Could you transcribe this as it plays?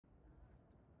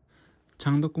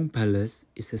Changdeokgung Palace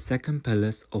is the second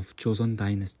palace of Joseon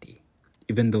Dynasty,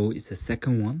 even though it's the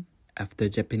second one after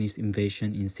Japanese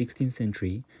invasion in 16th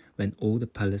century. When all the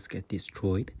palaces get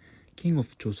destroyed, King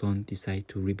of Joseon decided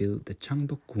to rebuild the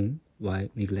Changdeokgung while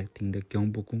neglecting the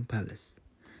Gyeongbokgung Palace.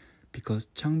 Because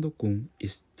Changdeokgung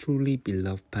is truly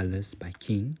beloved palace by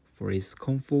King for its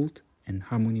comfort and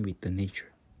harmony with the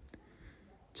nature.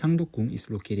 Changdeokgung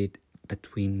is located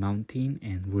between mountain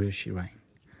and royal shrine,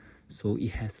 so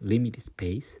it has limited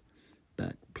space,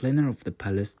 but planner of the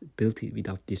palace built it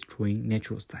without destroying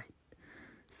natural site.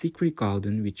 Secret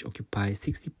garden, which occupies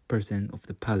 60% of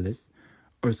the palace,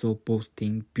 also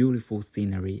boasting beautiful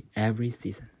scenery every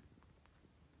season.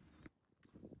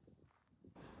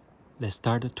 Let's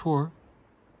start the tour.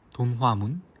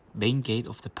 Donhwamun, main gate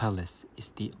of the palace,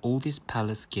 is the oldest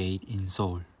palace gate in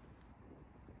Seoul.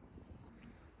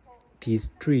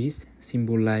 These trees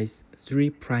symbolize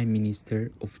three prime ministers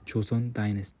of Joseon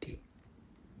Dynasty.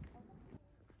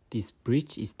 This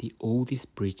bridge is the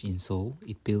oldest bridge in Seoul.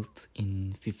 It built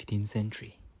in 15th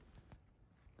century.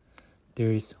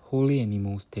 There is holy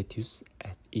animal statues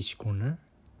at each corner,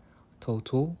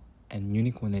 turtle and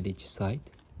unicorn at each side,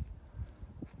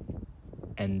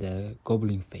 and the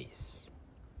goblin face.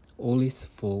 All is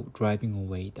for driving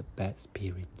away the bad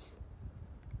spirits.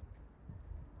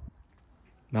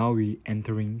 Now we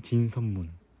entering Jinseonmun.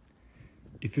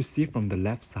 If you see from the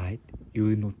left side, you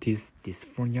will notice this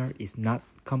front yard is not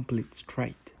complete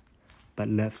straight, but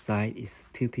left side is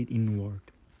tilted inward.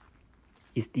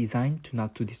 It's designed to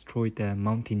not to destroy the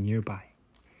mountain nearby.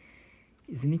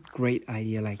 Isn't it great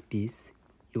idea like this?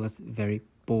 It was very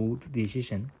bold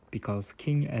decision because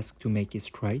King asked to make it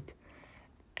straight,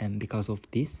 and because of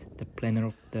this, the planner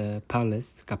of the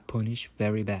palace got punished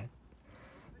very bad.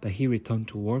 But he returned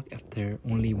to work after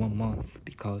only 1 month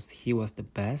because he was the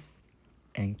best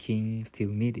and King still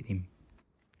needed him.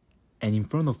 And in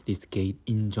front of this gate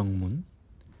in Jongmun,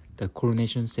 the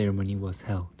coronation ceremony was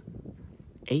held.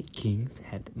 8 kings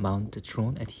had mounted the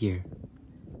throne at here.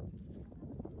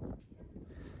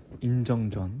 In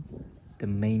Jongjeon, the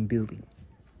main building,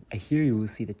 here you will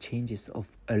see the changes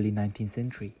of early 19th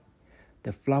century.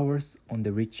 The flowers on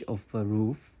the ridge of a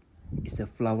roof is a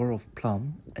flower of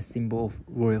plum, a symbol of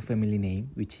royal family name,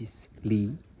 which is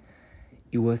Lee.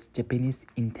 It was Japanese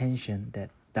intention that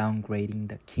downgrading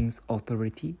the king's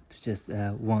authority to just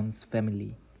one's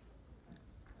family.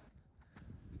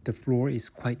 The floor is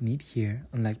quite neat here,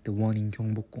 unlike the one in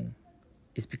Gyeongbokgung.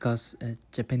 It's because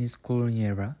Japanese colonial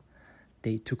era,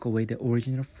 they took away the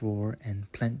original floor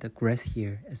and planted the grass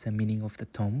here as a meaning of the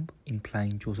tomb,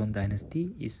 implying Joseon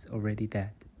Dynasty is already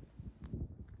dead.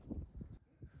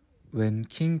 When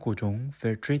King Gojong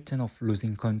felt threatened of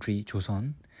losing country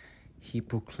Joseon, he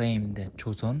proclaimed that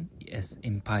Joseon is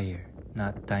empire,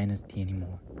 not dynasty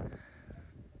anymore.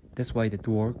 That's why the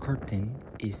door curtain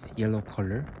is yellow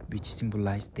color, which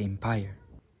symbolizes the empire.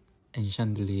 And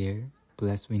chandelier,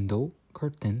 glass window,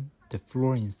 curtain, the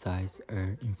floor and sides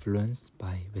are influenced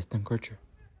by Western culture.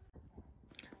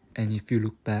 And if you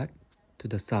look back to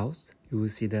the south, you will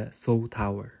see the Seoul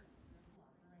Tower.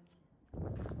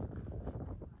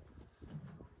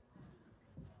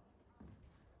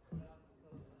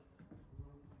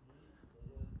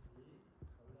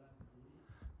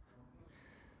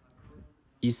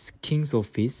 Its king's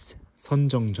office,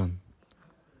 Seonjeongjeon,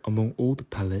 among all the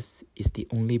palace, is the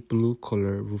only blue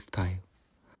color roof tile.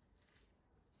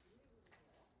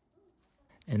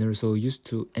 And also used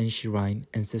to enshrine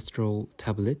ancestral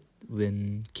tablet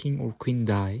when king or queen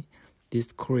die.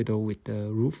 This corridor with the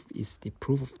roof is the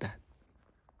proof of that.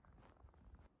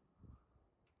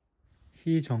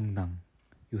 Hyejeongdang,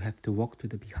 you have to walk to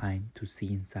the behind to see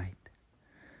inside.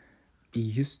 It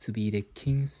used to be the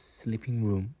king's sleeping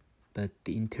room, but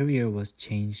the interior was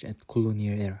changed at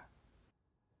colonial era.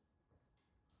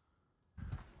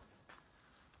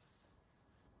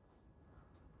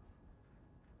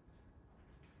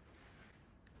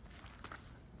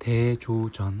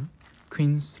 Daejojeon,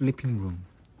 Queen's sleeping room.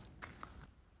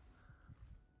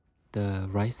 The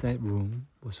right side room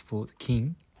was for the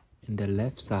king, and the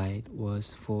left side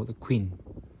was for the queen.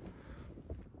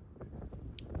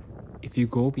 If you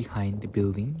go behind the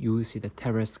building, you will see the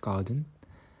terrace garden.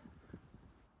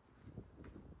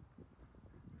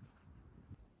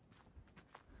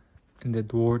 And the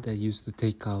door that used to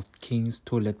take out king's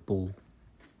toilet bowl.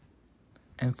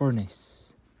 And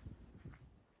furnace.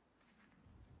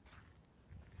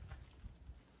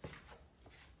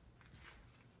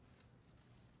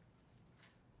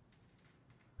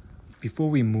 Before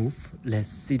we move, let's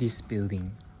see this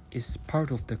building. It's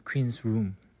part of the queen's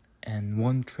room. And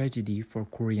one tragedy for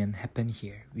Korean happened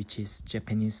here, which is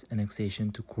Japanese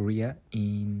annexation to Korea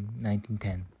in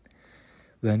 1910.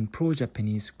 When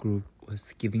pro-Japanese group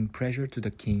was giving pressure to the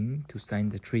king to sign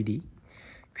the treaty,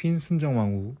 Queen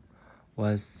Sunjongwangwu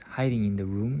was hiding in the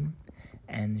room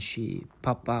and she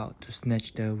popped out to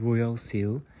snatch the royal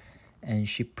seal and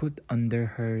she put under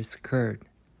her skirt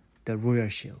the royal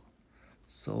seal,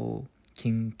 so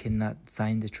king cannot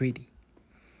sign the treaty.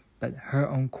 But her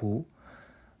uncle,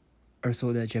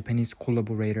 also the Japanese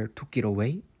collaborator, took it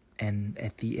away, and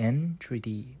at the end,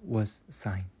 treaty was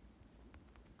signed.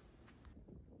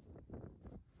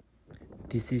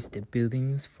 This is the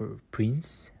buildings for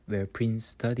Prince, where Prince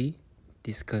study,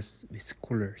 discuss with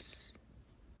scholars.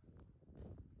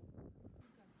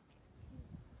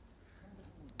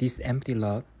 This empty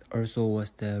lot also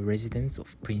was the residence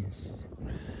of Prince.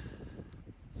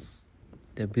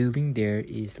 The building there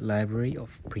is Library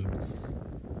of Prince.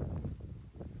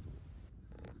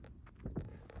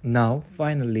 Now,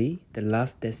 finally, the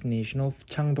last destination of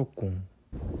Changdeokgung.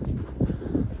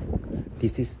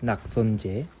 This is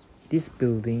Naksonje. This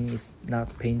building is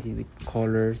not painted with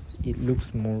colors. It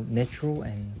looks more natural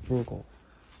and frugal.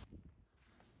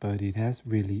 But it has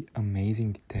really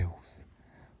amazing details.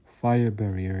 Fire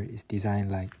barrier is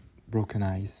designed like broken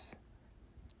ice.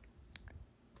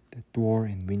 The door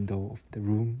and window of the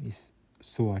room is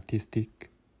so artistic.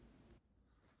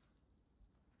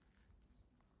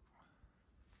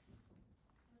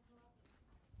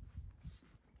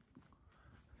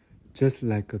 Just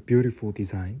like a beautiful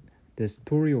design, the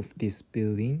story of this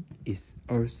building is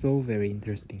also very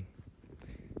interesting.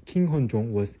 King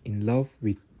Honjong was in love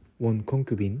with one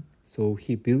concubine, so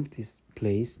he built this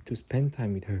place to spend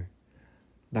time with her.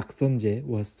 Naksonje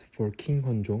was for King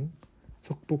Honjong,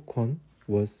 Seokbokwon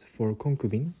was for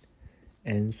concubine,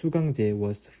 and Sugangje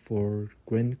was for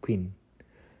Grand Queen.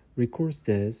 Record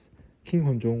says King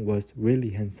Honjong was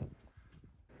really handsome.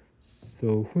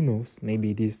 So who knows,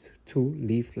 maybe these two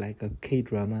lived like a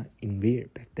K-drama in real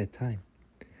back that time.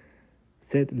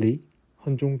 Sadly,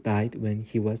 Honjong died when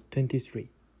he was 23.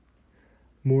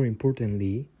 More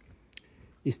importantly,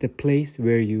 it's the place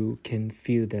where you can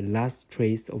feel the last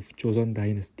trace of Joseon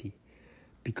dynasty,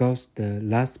 because the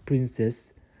last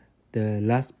prince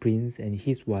and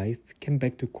his wife came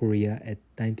back to Korea at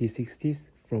 1960s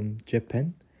from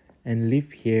Japan and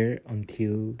lived here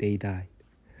until they died.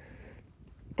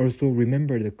 Also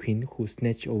remember the queen who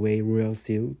snatched away royal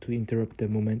seal to interrupt the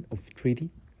moment of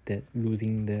treaty that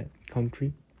losing the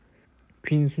country.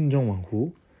 Queen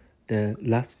Sunjongwanghu, the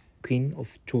last queen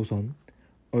of Joseon,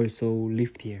 also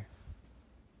lived here.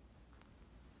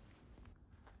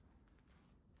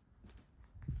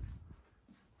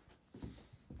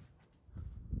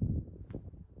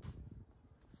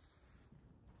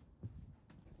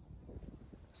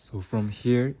 So from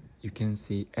here you can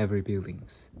see every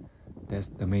buildings. That's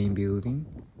the main building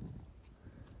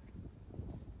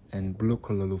and blue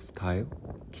color roof tile,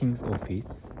 King's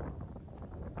office.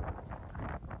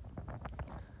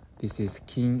 This is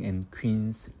King and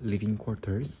Queen's living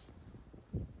quarters.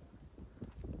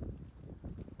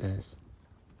 That's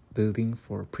building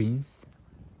for Prince.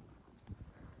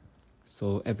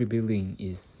 So every building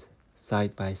is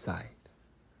side by side.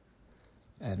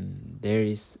 And there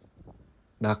is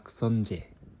Naksonje.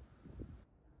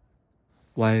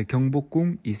 While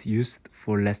Gyeongbokgung is used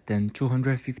for less than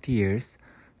 250 years,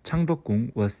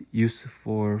 Changdeokgung was used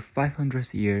for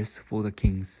 500 years for the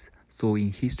kings. So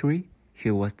in history,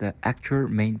 here was the actual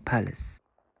main palace.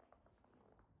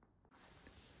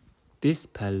 This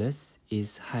palace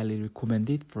is highly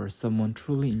recommended for someone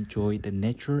truly enjoy the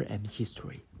nature and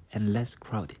history and less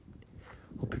crowded.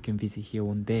 Hope you can visit here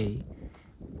one day.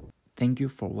 Thank you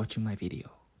for watching my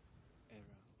video.